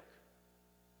of the milk.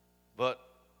 But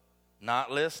not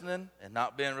listening and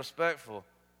not being respectful,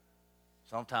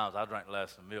 sometimes I drink the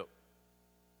last of the milk.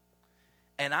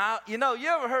 And you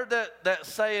ever heard that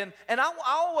saying? And I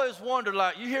always wonder,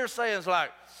 like, you hear sayings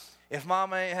like, if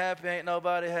mama ain't happy, ain't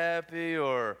nobody happy,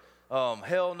 or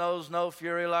hell knows no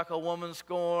fury like a woman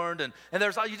scorned. And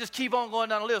there's you just keep on going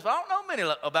down the list. I don't know many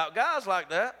about guys like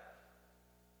that.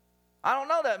 I don't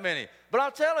know that many. But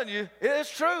I'm telling you, it's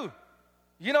true.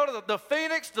 You know, the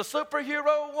Phoenix, the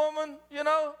superhero woman, you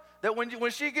know, that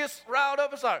when she gets riled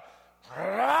up, it's like,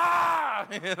 rah,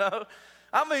 you know.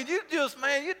 I mean, you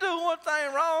do one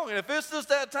thing wrong, and if it's just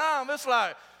that time, it's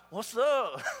like, what's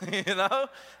up? You know,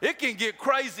 it can get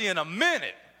crazy in a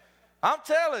minute. I'm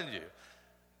telling you.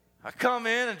 I come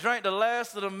in and drink the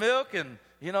last of the milk, and,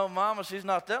 Mama, she's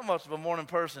not that much of a morning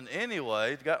person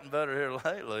anyway. It's gotten better here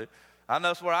lately. I know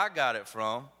that's where I got it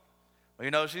from. You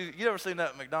ever seen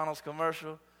that McDonald's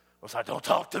commercial? It's like, don't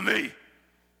talk to me.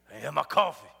 I ain't had my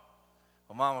coffee.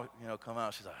 Well, Mama, come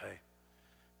out. She's like, hey,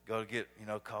 go to get,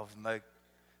 coffee made.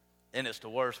 And it's the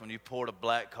worst when you pour the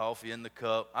black coffee in the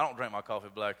cup. I don't drink my coffee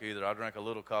black either. I drink a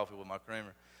little coffee with my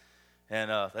creamer. And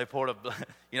they pour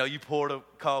you pour the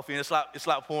coffee, and it's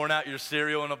like pouring out your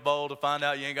cereal in a bowl to find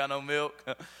out you ain't got no milk.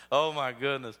 Oh, my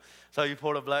goodness. So you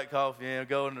pour the black coffee in,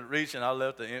 go in the reach, and I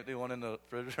left the empty one in the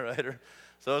refrigerator.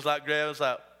 So it's like grabbing, it's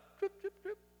like, drip, drip,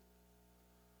 drip.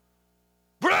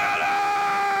 Brandon!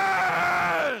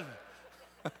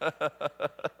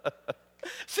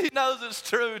 She knows it's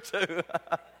true, too.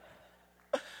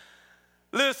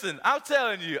 Listen, I'm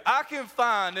telling you, I can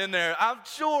find in there, I'm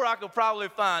sure I could probably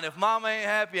find if Mama ain't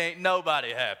happy, ain't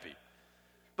nobody happy.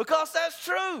 Because that's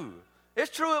true. It's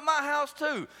true at my house,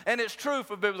 too. And it's true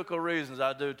for biblical reasons.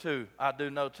 I do, too. I do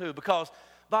know, too. Because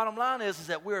bottom line is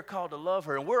that we're called to love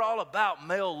her. And we're all about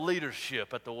male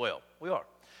leadership at the well. We are.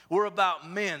 We're about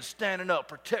men standing up,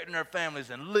 protecting their families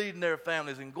and leading their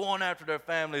families and going after their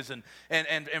families and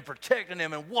protecting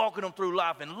them and walking them through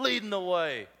life and leading the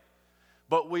way.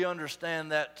 But we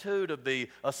understand that, too, to be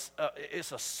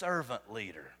it's a servant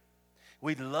leader.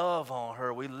 We love on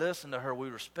her. We listen to her. We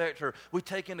respect her. We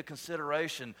take into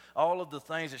consideration all of the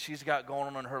things that she's got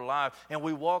going on in her life, and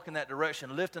we walk in that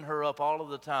direction, lifting her up all of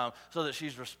the time so that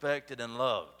she's respected and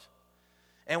loved.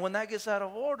 And when that gets out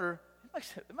of order,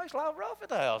 it makes life rough at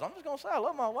the house. I'm just going to say I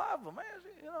love my wife, but, man,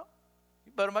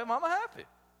 you better make Mama happy.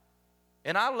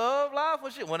 And I love life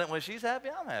when she's happy,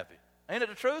 I'm happy. Ain't it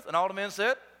the truth? And all the men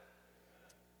said,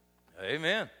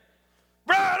 amen.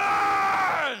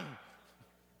 Brandon!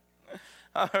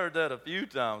 I heard that a few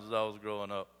times as I was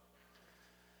growing up.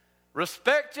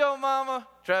 Respect your mama.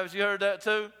 Travis, you heard that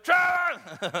too?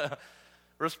 Travis!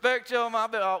 Respect your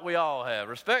mama. I bet we all have.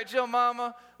 Respect your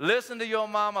mama. Listen to your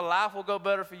mama. Life will go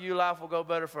better for you. Life will go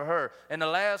better for her. And the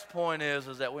last point is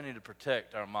that we need to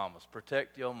protect our mamas.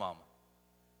 Protect your mama.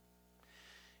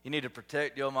 You need to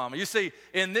protect your mama. You see,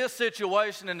 in this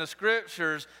situation in the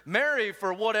scriptures, Mary,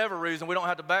 for whatever reason, we don't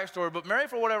have the backstory, but Mary,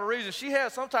 for whatever reason, she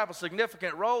has some type of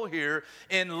significant role here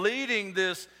in leading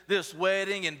this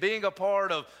wedding and being a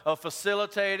part of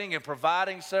facilitating and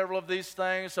providing several of these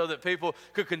things so that people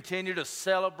could continue to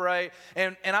celebrate.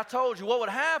 And I told you what would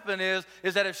happen is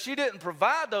that if she didn't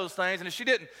provide those things and if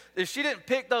she didn't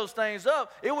pick those things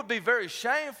up, it would be very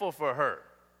shameful for her.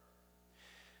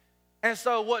 And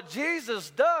so what Jesus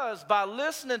does by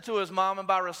listening to his mom and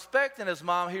by respecting his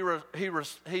mom,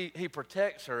 he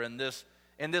protects her in this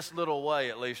little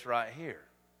way, at least right here.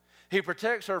 He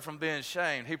protects her from being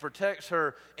shamed. He protects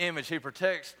her image. He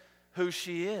protects who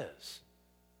she is.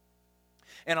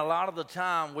 And a lot of the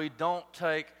time we don't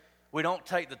take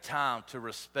the time to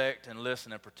respect and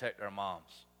listen and protect our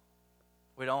moms.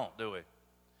 We don't, do we?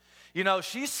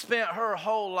 She spent her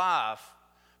whole life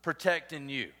protecting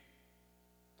you.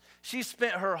 She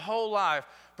spent her whole life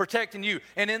protecting you.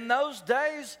 And in those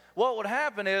days, what would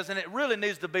happen is, and it really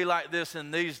needs to be like this in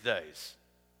these days,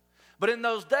 but in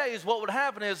those days, what would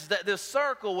happen is that this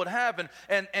circle would happen.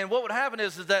 And what would happen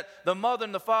is that the mother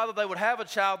and the father, they would have a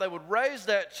child. They would raise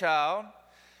that child.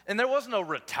 And there was no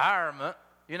retirement.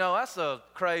 That's a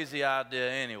crazy idea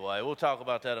anyway. We'll talk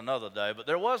about that another day. But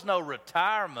there was no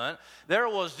retirement. There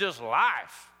was just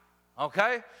life.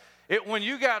 Okay? When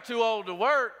you got too old to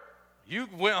work, you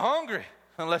went hungry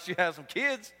unless you had some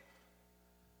kids.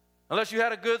 Unless you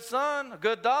had a good son, a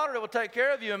good daughter that would take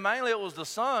care of you. And mainly it was the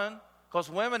son, because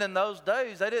women in those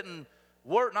days, they didn't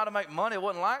work not to make money. It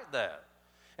wasn't like that.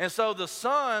 And so the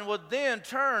son would then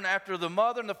turn after the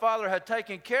mother and the father had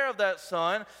taken care of that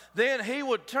son. Then he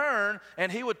would turn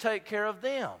and he would take care of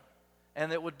them.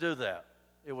 And it would do that.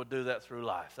 It would do that through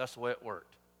life. That's the way it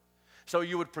worked. So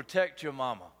you would protect your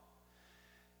mama.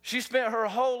 She spent her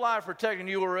whole life protecting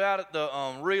you. We were out at the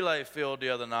relay field the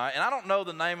other night, and I don't know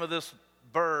the name of this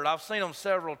bird. I've seen them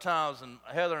several times, and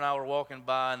Heather and I were walking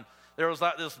by, and there was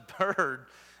like this bird,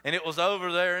 and it was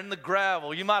over there in the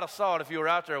gravel. You might have saw it if you were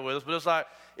out there with us, but it's like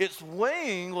its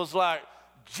wing was like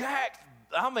jacked.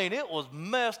 I mean, it was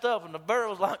messed up, and the bird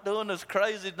was like doing this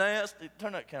crazy dance.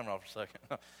 Turn that camera off for a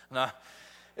second. No.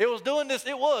 It was doing this,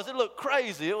 it looked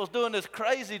crazy. It was doing this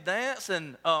crazy dance,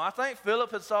 and I think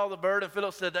Philip had saw the bird, and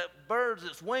Philip said, that bird's,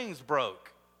 its wings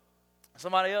broke.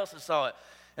 Somebody else had saw it,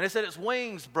 and they said its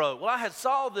wings broke. Well, I had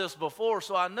saw this before,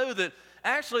 so I knew that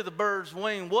actually the bird's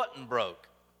wing wasn't broke.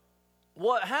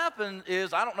 What happened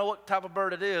is, I don't know what type of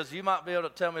bird it is. You might be able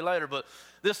to tell me later, but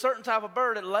this certain type of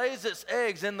bird, it lays its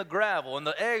eggs in the gravel, and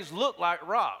the eggs look like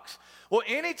rocks. Well,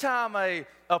 anytime a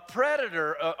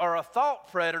predator or a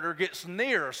thought predator gets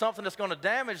near, or something that's going to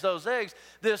damage those eggs,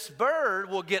 this bird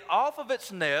will get off of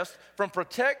its nest from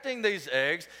protecting these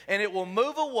eggs, and it will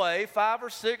move away 5 or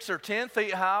 6 or 10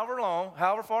 feet,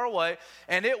 however far away,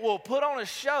 and it will put on a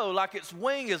show like its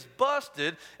wing is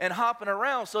busted and hopping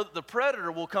around so that the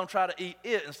predator will come try to eat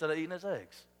it instead of eating its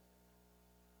eggs.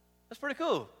 That's pretty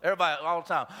cool. Everybody all the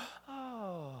time,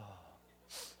 oh.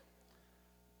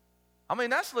 I mean,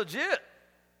 that's legit.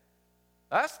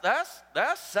 That's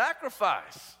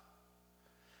sacrifice.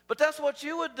 But that's what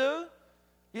you would do.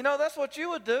 You know, that's what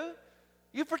you would do.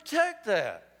 You protect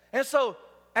that. And so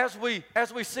as we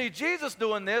see Jesus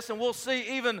doing this, and we'll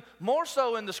see even more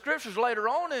so in the scriptures later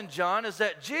on in John, is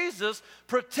that Jesus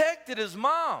protected his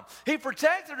mom. He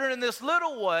protected her in this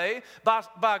little way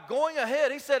by going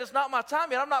ahead. He said, it's not my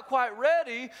time yet. I'm not quite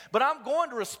ready, but I'm going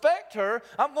to respect her.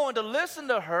 I'm going to listen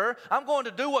to her. I'm going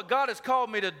to do what God has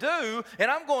called me to do, and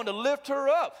I'm going to lift her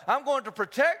up. I'm going to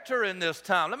protect her in this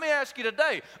time. Let me ask you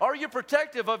today, are you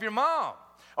protective of your mom?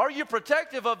 Are you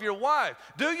protective of your wife?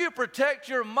 Do you protect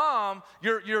your mom,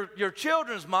 your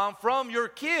children's mom, from your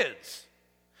kids?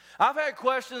 I've had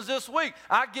questions this week.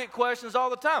 I get questions all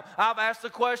the time. I've asked the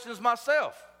questions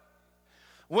myself.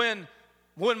 When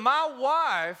my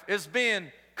wife is being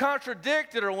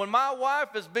contradicted, or when my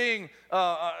wife is being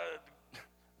gone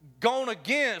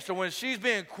against, or when she's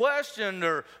being questioned,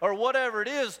 or whatever it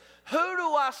is, who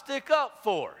do I stick up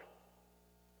for?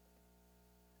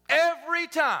 Every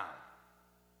time.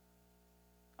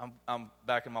 I'm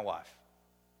backing my wife.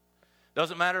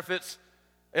 Doesn't matter if it's,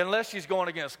 unless she's going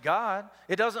against God,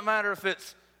 it doesn't matter if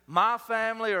it's my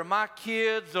family or my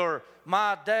kids or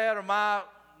my dad or my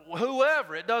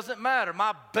whoever. It doesn't matter.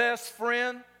 My best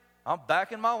friend, I'm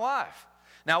backing my wife.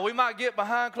 Now, we might get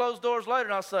behind closed doors later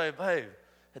and I'll say, babe,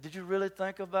 did you really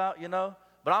think about,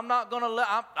 But I'm not going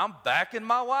to I'm backing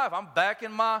my wife. I'm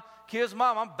backing my kid's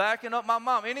mom. I'm backing up my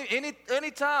mom.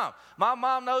 Any time. My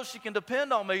mom knows she can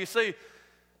depend on me. You see,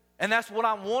 and that's what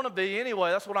I want to be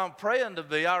anyway. That's what I'm praying to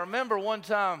be. I remember one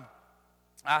time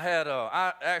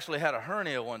I actually had a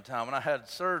hernia one time, and I had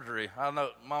surgery. I know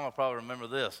Mama probably remember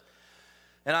this.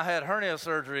 And I had hernia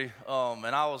surgery, and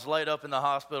I was laid up in the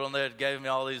hospital, and they had gave me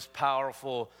all these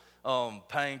powerful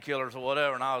painkillers or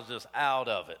whatever, and I was just out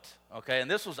of it. Okay,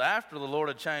 and this was after the Lord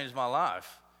had changed my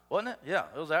life, wasn't it? Yeah,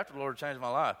 it was after the Lord had changed my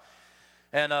life.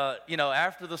 And,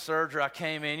 after the surgery, I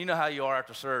came in. You know how you are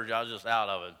after surgery. I was just out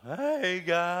of it. Hey,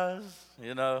 guys,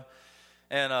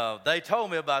 And they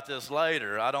told me about this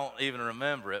later. I don't even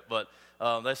remember it. But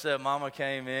they said Mama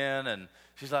came in, and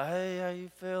she's like, hey, how you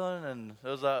feeling? And it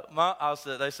was like, I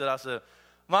said,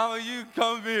 Mama, you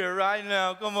come here right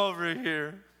now. Come over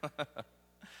here.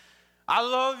 I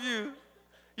love you.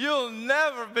 You'll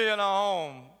never be in a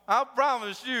home. I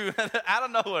promise you. Out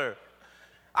of nowhere.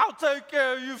 I'll take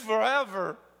care of you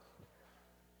forever.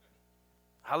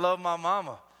 I love my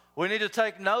mama. We need to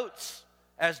take notes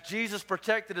as Jesus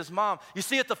protected his mom. You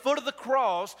see, at the foot of the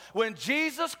cross, when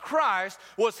Jesus Christ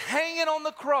was hanging on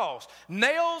the cross,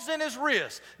 nails in his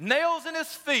wrists, nails in his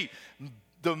feet,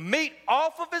 the meat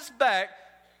off of his back,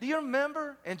 do you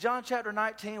remember in John chapter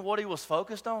 19 what he was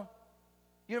focused on?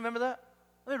 You remember that?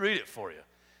 Let me read it for you.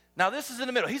 Now, this is in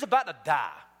the middle. He's about to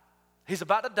die. He's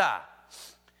about to die.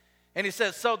 And he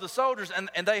says, so the soldiers,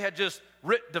 and they had just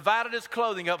divided his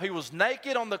clothing up. He was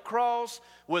naked on the cross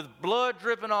with blood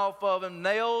dripping off of him,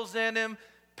 nails in him,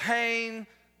 pain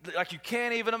like you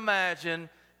can't even imagine.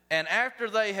 And after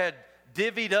they had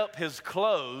divvied up his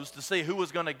clothes to see who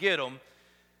was going to get them,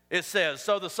 it says,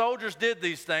 so the soldiers did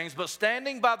these things, but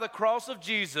standing by the cross of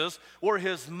Jesus were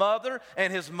his mother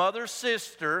and his mother's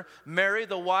sister, Mary,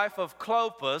 the wife of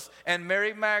Clopas, and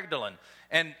Mary Magdalene.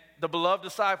 And the beloved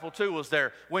disciple, too, was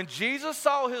there. When Jesus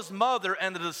saw his mother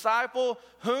and the disciple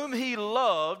whom he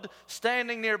loved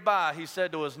standing nearby, he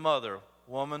said to his mother,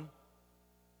 woman,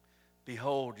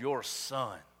 behold your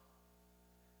son.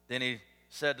 Then he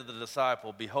said to the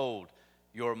disciple, behold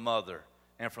your mother.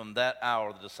 And from that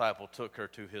hour, the disciple took her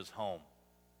to his home.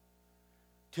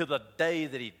 Till the day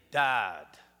that he died,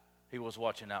 he was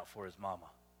watching out for his mama.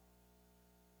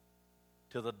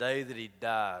 Till the day that he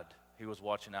died, he was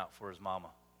watching out for his mama.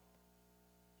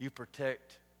 You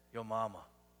protect your mama.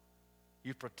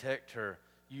 You protect her.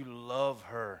 You love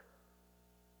her.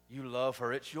 You love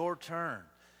her. It's your turn.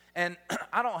 And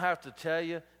I don't have to tell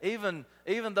you, even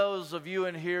those of you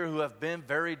in here who have been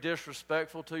very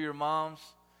disrespectful to your moms,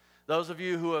 those of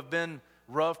you who have been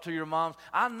rough to your moms.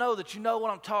 I know that you know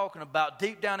what I'm talking about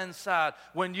deep down inside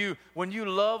when you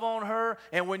love on her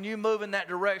and when you move in that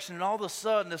direction, and all of a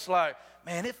sudden it's like,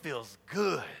 man, it feels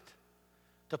good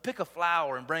to pick a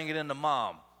flower and bring it into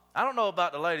mom. I don't know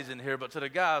about the ladies in here, but to the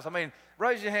guys, I mean,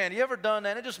 raise your hand. You ever done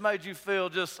that? It just made you feel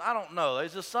I don't know.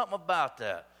 There's just something about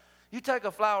that. You take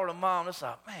a flower to mom, it's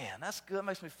like, man, that's good. It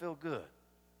makes me feel good.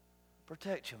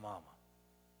 Protect your mama.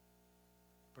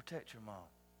 Protect your mom.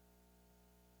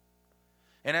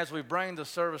 And as we bring the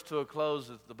service to a close,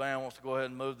 if the band wants to go ahead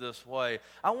and move this way,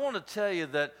 I want to tell you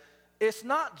that it's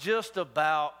not just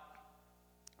about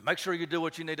make sure you do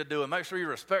what you need to do and make sure you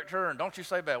respect her and don't you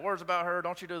say bad words about her.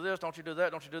 Don't you do this, don't you do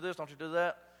that, don't you do this, don't you do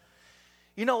that.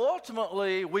 You know,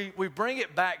 ultimately, we bring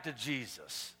it back to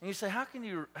Jesus. And you say, how can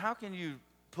you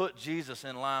put Jesus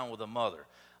in line with a mother?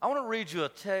 I want to read you a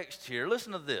text here.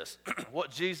 Listen to this,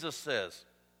 what Jesus says.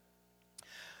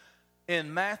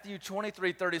 In Matthew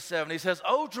 23:37, he says,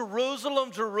 "O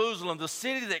Jerusalem, Jerusalem, the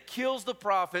city that kills the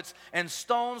prophets and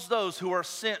stones those who are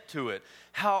sent to it.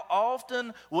 How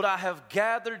often would I have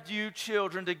gathered you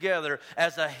children together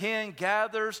as a hen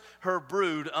gathers her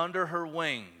brood under her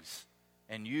wings,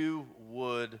 and you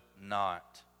would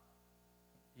not."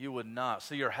 You would not.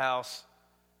 See, your house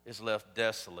is left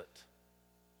desolate,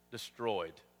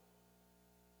 destroyed.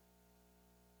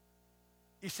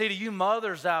 You see, to you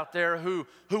mothers out there who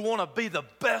want to be the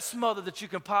best mother that you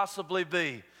can possibly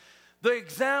be, the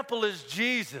example is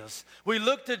Jesus. We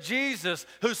look to Jesus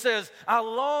who says, I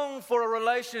long for a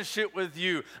relationship with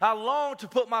you. I long to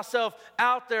put myself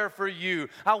out there for you.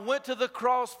 I went to the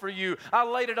cross for you. I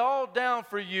laid it all down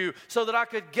for you so that I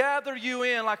could gather you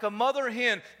in like a mother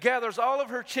hen gathers all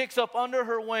of her chicks up under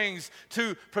her wings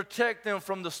to protect them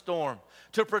from the storm,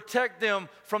 to protect them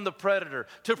from the predator,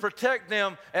 to protect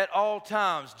them at all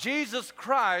times. Jesus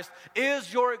Christ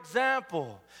is your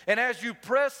example. And as you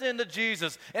press into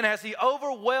Jesus, and as He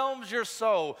overwhelms your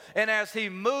soul, and as He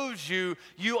moves you,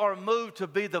 you are moved to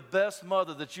be the best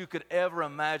mother that you could ever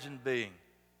imagine being.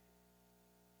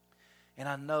 And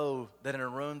I know that in a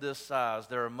room this size,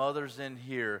 there are mothers in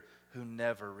here who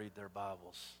never read their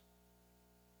Bibles.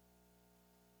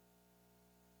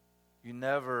 You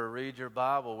never read your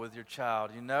Bible with your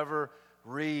child. You never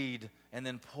read and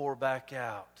then pour back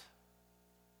out.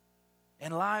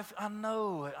 And life, I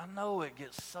know it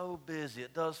gets so busy.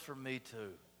 It does for me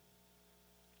too.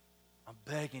 I'm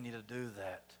begging you to do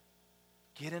that.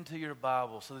 Get into your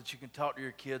Bible so that you can talk to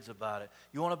your kids about it.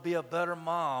 You want to be a better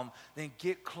mom, then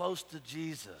get close to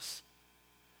Jesus.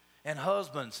 And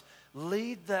husbands,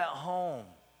 lead that home.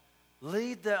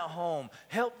 Lead that home.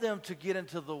 Help them to get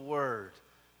into the Word.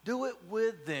 Do it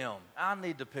with them. I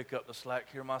need to pick up the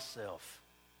slack here myself.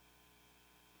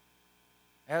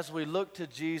 As we look to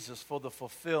Jesus for the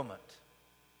fulfillment,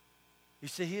 you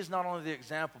see, He is not only the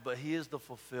example, but He is the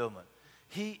fulfillment.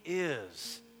 He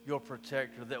is your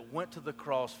protector that went to the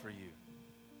cross for you.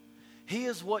 He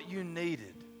is what you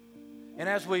needed. And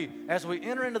as we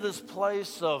enter into this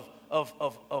place of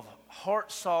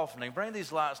heart softening, bring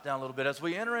these lights down a little bit. As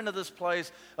we enter into this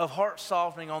place of heart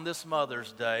softening on this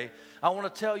Mother's Day, I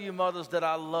want to tell you, mothers, that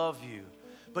I love you.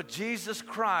 But Jesus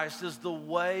Christ is the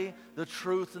way, the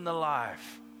truth, and the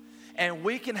life. And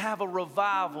we can have a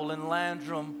revival in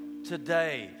Landrum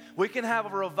today. We can have a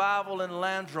revival in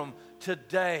Landrum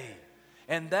today.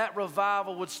 And that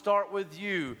revival would start with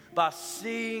you by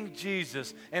seeing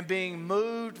Jesus and being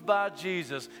moved by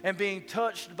Jesus and being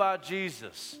touched by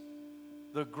Jesus,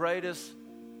 the greatest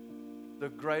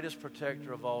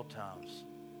protector of all times.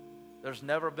 There's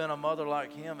never been a mother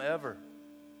like Him ever.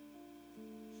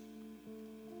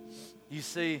 You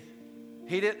see,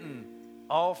 He didn't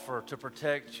offer to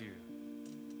protect you,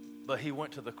 but He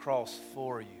went to the cross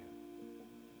for you.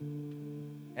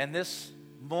 And this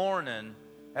morning,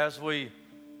 as we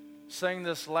sing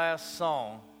this last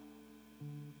song,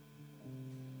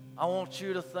 I want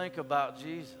you to think about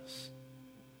Jesus.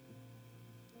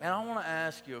 And I want to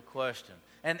ask you a question.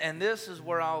 And this is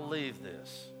where I'll leave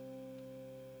this.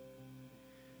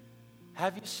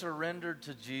 Have you surrendered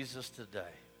to Jesus today?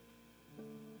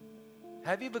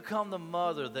 Have you become the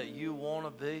mother that you want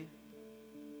to be?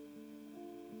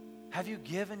 Have you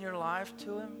given your life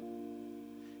to Him?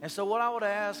 And so what I would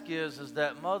ask is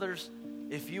that mothers,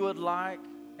 if you would like,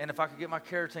 and if I could get my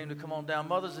care team to come on down,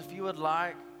 mothers, if you would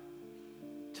like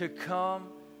to come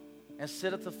and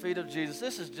sit at the feet of Jesus.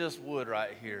 This is just wood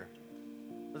right here,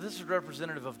 but this is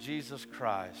representative of Jesus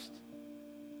Christ.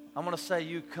 I'm going to say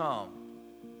you come,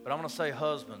 but I'm going to say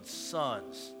husbands,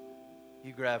 sons,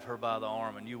 you grab her by the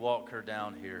arm and you walk her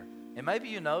down here. And maybe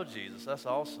you know Jesus. That's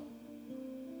awesome.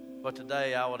 But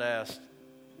today I would ask,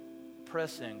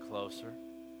 press in closer.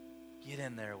 Get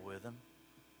in there with Him.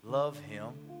 love Him.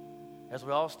 As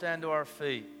we all stand to our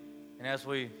feet and as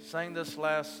we sing this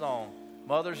last song,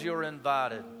 mothers, you're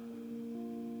invited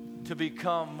to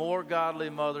become more godly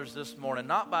mothers this morning,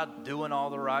 not by doing all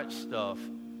the right stuff,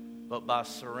 but by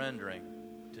surrendering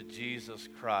to Jesus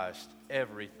Christ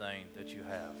everything that you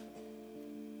have.